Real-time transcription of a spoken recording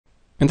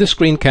In this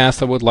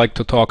screencast, I would like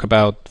to talk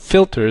about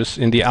filters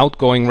in the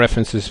outgoing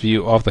references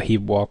view of the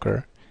heap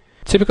walker.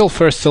 Typical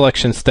first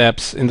selection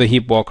steps in the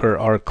heap walker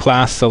are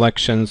class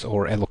selections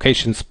or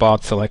allocation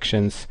spot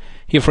selections.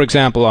 Here, for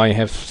example, I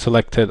have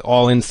selected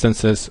all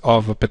instances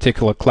of a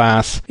particular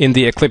class in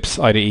the Eclipse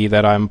IDE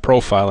that I'm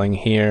profiling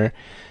here.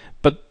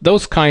 But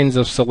those kinds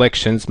of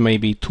selections may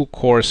be too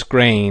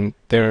coarse-grained.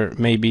 There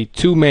may be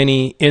too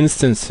many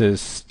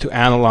instances to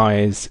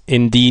analyze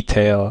in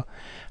detail.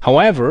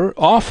 However,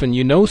 often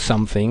you know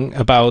something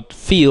about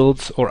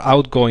fields or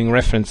outgoing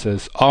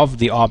references of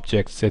the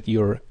objects that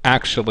you're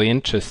actually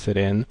interested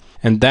in,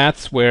 and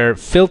that's where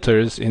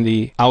filters in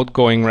the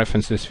outgoing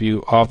references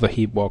view of the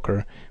heap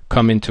walker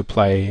come into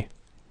play.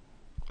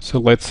 So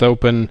let's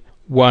open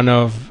one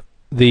of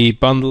the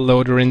bundle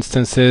loader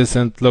instances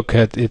and look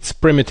at its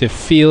primitive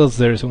fields.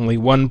 There's only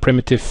one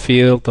primitive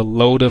field, the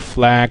loader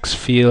flags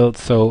field.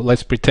 So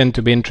let's pretend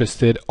to be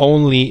interested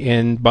only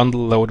in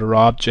bundle loader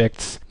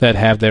objects that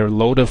have their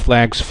loader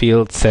flags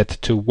field set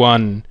to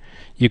 1.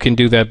 You can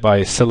do that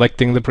by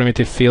selecting the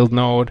primitive field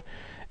node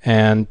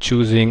and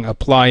choosing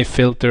apply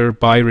filter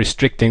by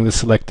restricting the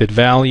selected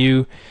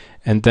value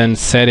and then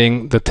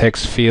setting the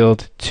text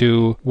field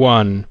to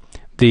 1.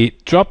 The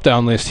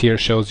drop-down list here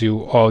shows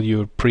you all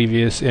your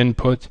previous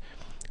input,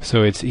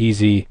 so it's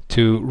easy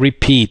to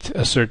repeat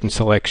a certain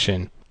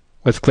selection.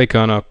 Let's click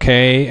on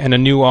OK, and a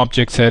new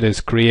object set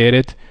is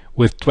created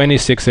with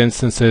 26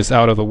 instances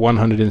out of the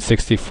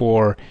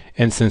 164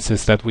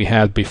 instances that we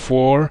had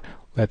before.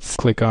 Let's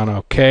click on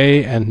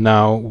OK, and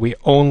now we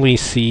only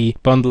see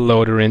bundle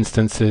loader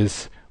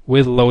instances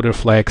with loader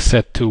flag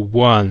set to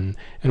 1,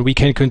 and we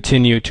can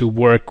continue to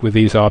work with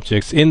these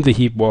objects in the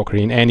heap walker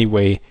in any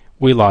way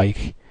we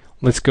like.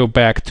 Let's go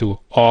back to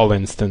all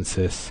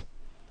instances.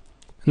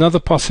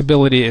 Another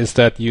possibility is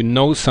that you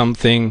know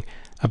something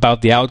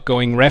about the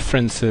outgoing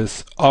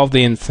references of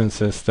the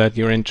instances that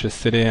you're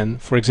interested in.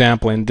 For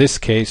example, in this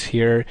case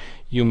here,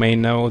 you may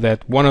know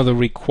that one of the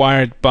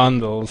required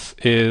bundles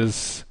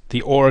is the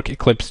org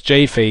Eclipse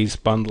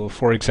JPhase bundle,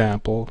 for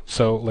example.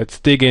 So let's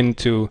dig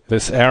into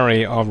this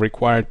array of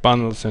required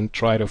bundles and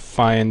try to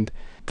find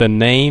the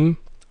name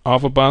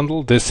of a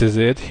bundle. This is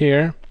it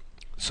here.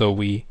 So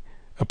we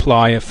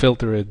apply a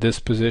filter at this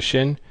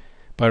position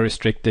by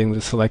restricting the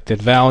selected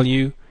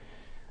value.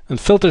 And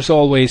filters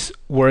always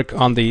work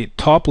on the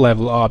top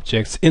level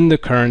objects in the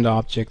current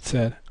object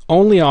set.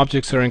 Only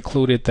objects are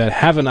included that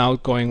have an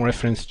outgoing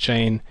reference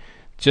chain,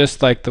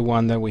 just like the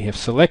one that we have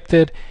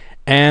selected,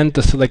 and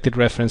the selected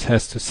reference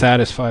has to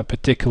satisfy a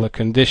particular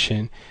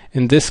condition.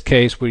 In this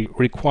case, we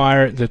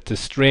require that the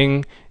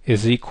string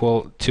is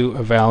equal to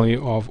a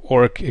value of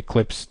org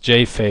Eclipse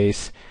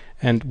JPhase,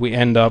 and we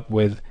end up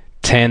with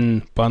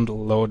 10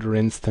 bundle loader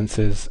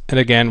instances. And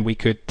again, we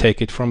could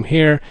take it from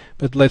here,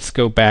 but let's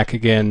go back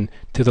again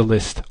to the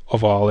list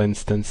of all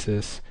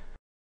instances.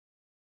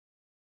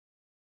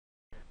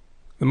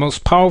 The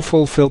most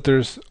powerful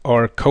filters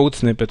are code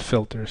snippet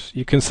filters.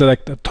 You can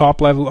select a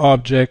top level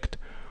object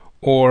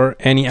or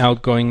any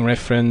outgoing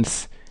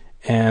reference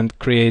and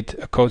create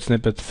a code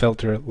snippet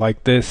filter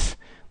like this.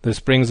 This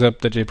brings up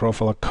the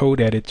JProfiler code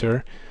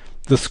editor.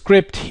 The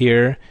script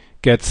here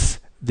gets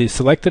the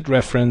selected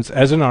reference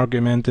as an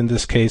argument, in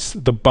this case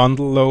the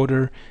bundle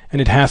loader,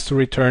 and it has to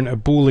return a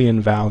Boolean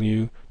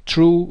value,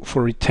 true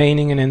for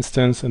retaining an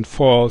instance and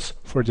false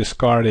for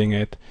discarding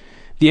it.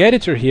 The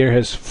editor here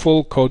has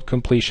full code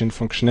completion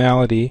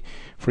functionality.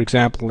 For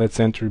example, let's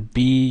enter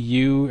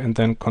BU and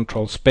then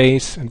control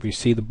space, and we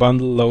see the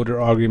bundle loader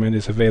argument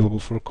is available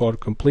for code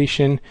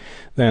completion.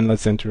 Then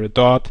let's enter a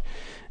dot,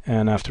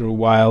 and after a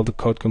while the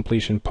code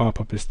completion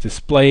pop-up is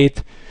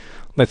displayed.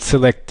 Let's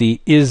select the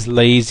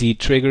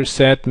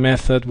isLazyTriggerSet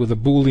method with a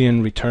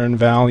Boolean return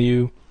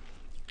value.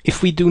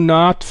 If we do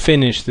not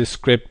finish this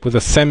script with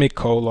a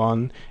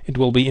semicolon, it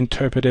will be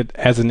interpreted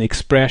as an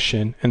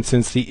expression, and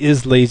since the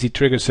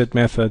isLazyTriggerSet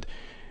method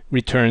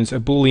returns a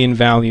Boolean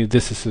value,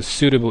 this is a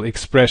suitable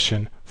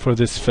expression for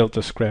this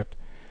filter script.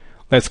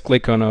 Let's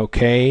click on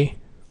OK,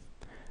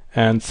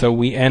 and so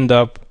we end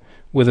up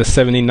with a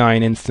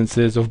 79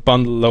 instances of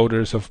bundle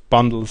loaders of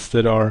bundles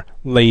that are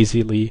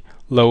lazily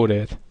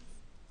loaded.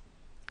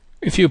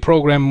 If you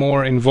program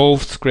more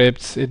involved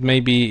scripts, it may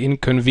be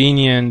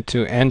inconvenient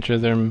to enter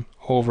them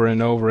over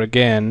and over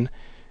again.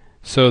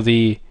 So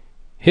the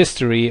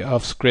history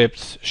of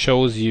scripts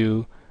shows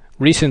you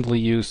recently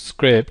used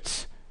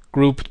scripts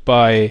grouped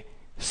by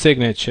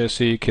signature,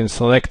 so you can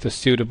select a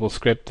suitable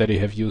script that you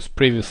have used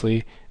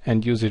previously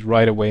and use it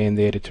right away in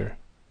the editor.